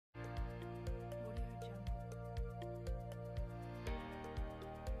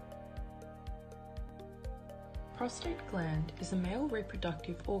prostate gland is a male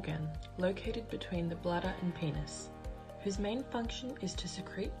reproductive organ located between the bladder and penis, whose main function is to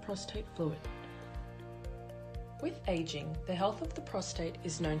secrete prostate fluid. With aging, the health of the prostate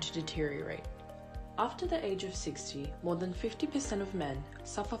is known to deteriorate. After the age of 60, more than 50% of men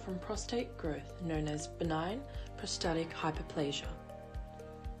suffer from prostate growth known as benign prostatic hyperplasia.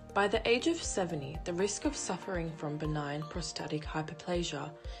 By the age of 70, the risk of suffering from benign prostatic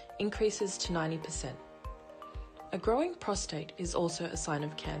hyperplasia increases to 90%. A growing prostate is also a sign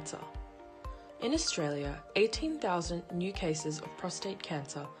of cancer. In Australia, 18,000 new cases of prostate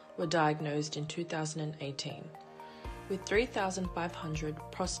cancer were diagnosed in 2018, with 3,500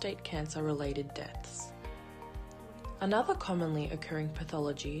 prostate cancer-related deaths. Another commonly occurring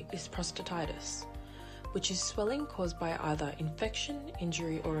pathology is prostatitis, which is swelling caused by either infection,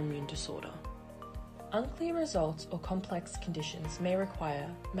 injury, or immune disorder. Unclear results or complex conditions may require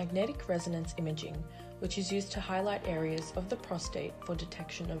magnetic resonance imaging, which is used to highlight areas of the prostate for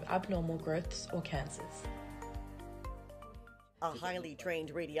detection of abnormal growths or cancers. A highly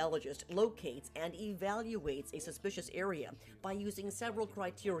trained radiologist locates and evaluates a suspicious area by using several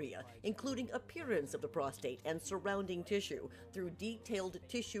criteria, including appearance of the prostate and surrounding tissue, through detailed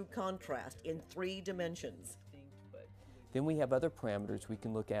tissue contrast in 3 dimensions. Then we have other parameters we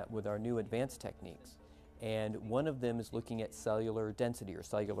can look at with our new advanced techniques. And one of them is looking at cellular density or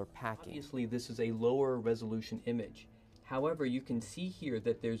cellular packing. Obviously, this is a lower resolution image. However, you can see here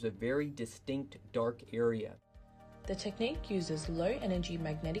that there's a very distinct dark area. The technique uses low-energy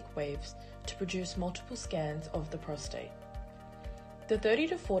magnetic waves to produce multiple scans of the prostate. The 30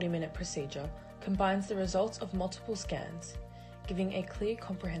 to 40-minute procedure combines the results of multiple scans, giving a clear,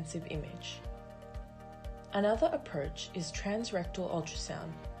 comprehensive image. Another approach is transrectal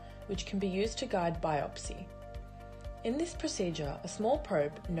ultrasound, which can be used to guide biopsy. In this procedure, a small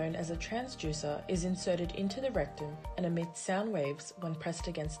probe known as a transducer is inserted into the rectum and emits sound waves when pressed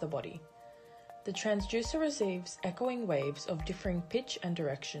against the body. The transducer receives echoing waves of differing pitch and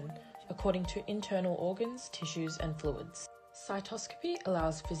direction according to internal organs, tissues, and fluids. Cytoscopy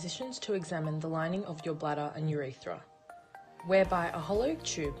allows physicians to examine the lining of your bladder and urethra, whereby a hollow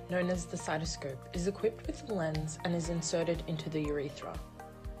tube known as the cytoscope is equipped with a lens and is inserted into the urethra.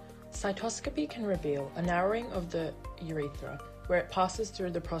 Cytoscopy can reveal a narrowing of the urethra where it passes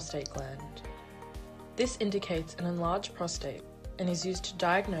through the prostate gland. This indicates an enlarged prostate and is used to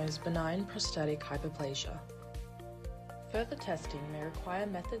diagnose benign prostatic hyperplasia. Further testing may require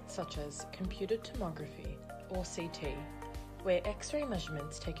methods such as computed tomography or CT, where X-ray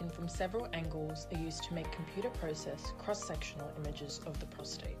measurements taken from several angles are used to make computer-processed cross-sectional images of the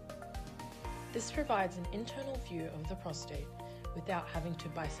prostate. This provides an internal view of the prostate without having to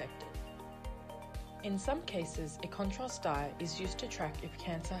bisect it. In some cases, a contrast dye is used to track if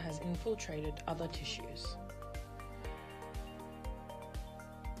cancer has infiltrated other tissues.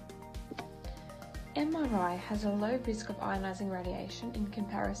 MRI has a low risk of ionizing radiation in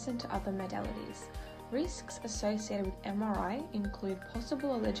comparison to other modalities. Risks associated with MRI include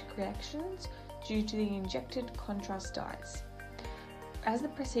possible allergic reactions due to the injected contrast dyes. As the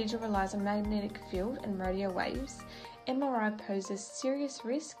procedure relies on magnetic field and radio waves, MRI poses serious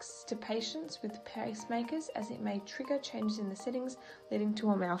risks to patients with pacemakers as it may trigger changes in the settings leading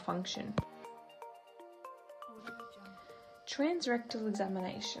to a malfunction. Transrectal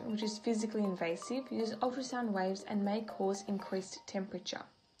examination, which is physically invasive, uses ultrasound waves and may cause increased temperature.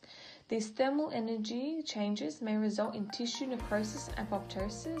 These thermal energy changes may result in tissue necrosis and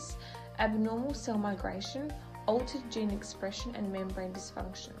apoptosis, abnormal cell migration, altered gene expression, and membrane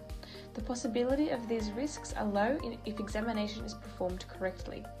dysfunction. The possibility of these risks are low if examination is performed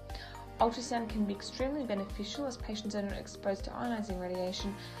correctly. Ultrasound can be extremely beneficial as patients are not exposed to ionizing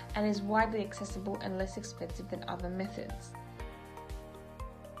radiation and is widely accessible and less expensive than other methods.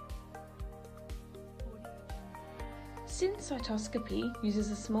 Since cytoscopy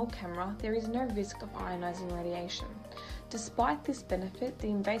uses a small camera, there is no risk of ionizing radiation. Despite this benefit, the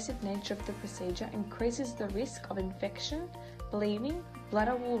invasive nature of the procedure increases the risk of infection, bleeding,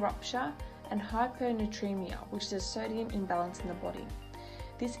 bladder wall rupture, and hyponatremia, which is a sodium imbalance in the body.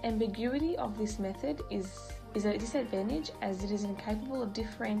 This ambiguity of this method is a disadvantage as it is incapable of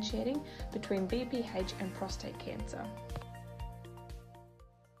differentiating between BPH and prostate cancer.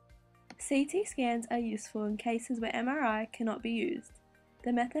 CT scans are useful in cases where MRI cannot be used.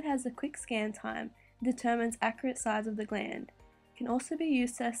 The method has a quick scan time and determines accurate size of the gland. It can also be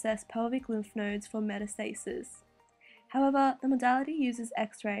used to assess pelvic lymph nodes for metastasis. However, the modality uses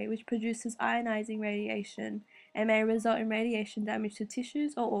X-ray, which produces ionizing radiation and may result in radiation damage to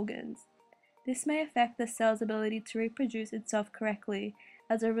tissues or organs. This may affect the cell's ability to reproduce itself correctly.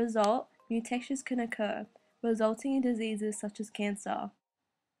 As a result, mutations can occur, resulting in diseases such as cancer.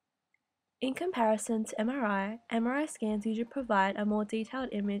 In comparison to MRI scans usually provide a more detailed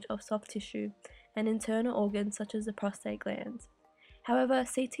image of soft tissue and internal organs such as the prostate glands. However,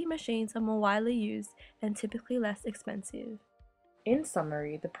 CT machines are more widely used and typically less expensive. In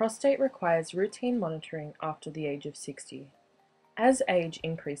summary, the prostate requires routine monitoring after the age of 60. As age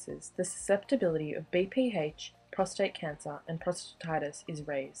increases, the susceptibility of BPH, prostate cancer, and prostatitis is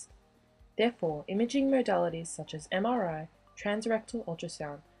raised. Therefore, imaging modalities such as MRI, transrectal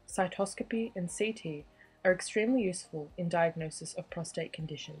ultrasound, cytoscopy, and CT are extremely useful in diagnosis of prostate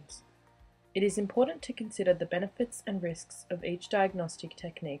conditions. It is important to consider the benefits and risks of each diagnostic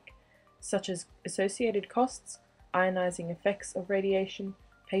technique, such as associated costs, ionizing effects of radiation,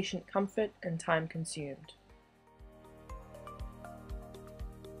 patient comfort, and time consumed.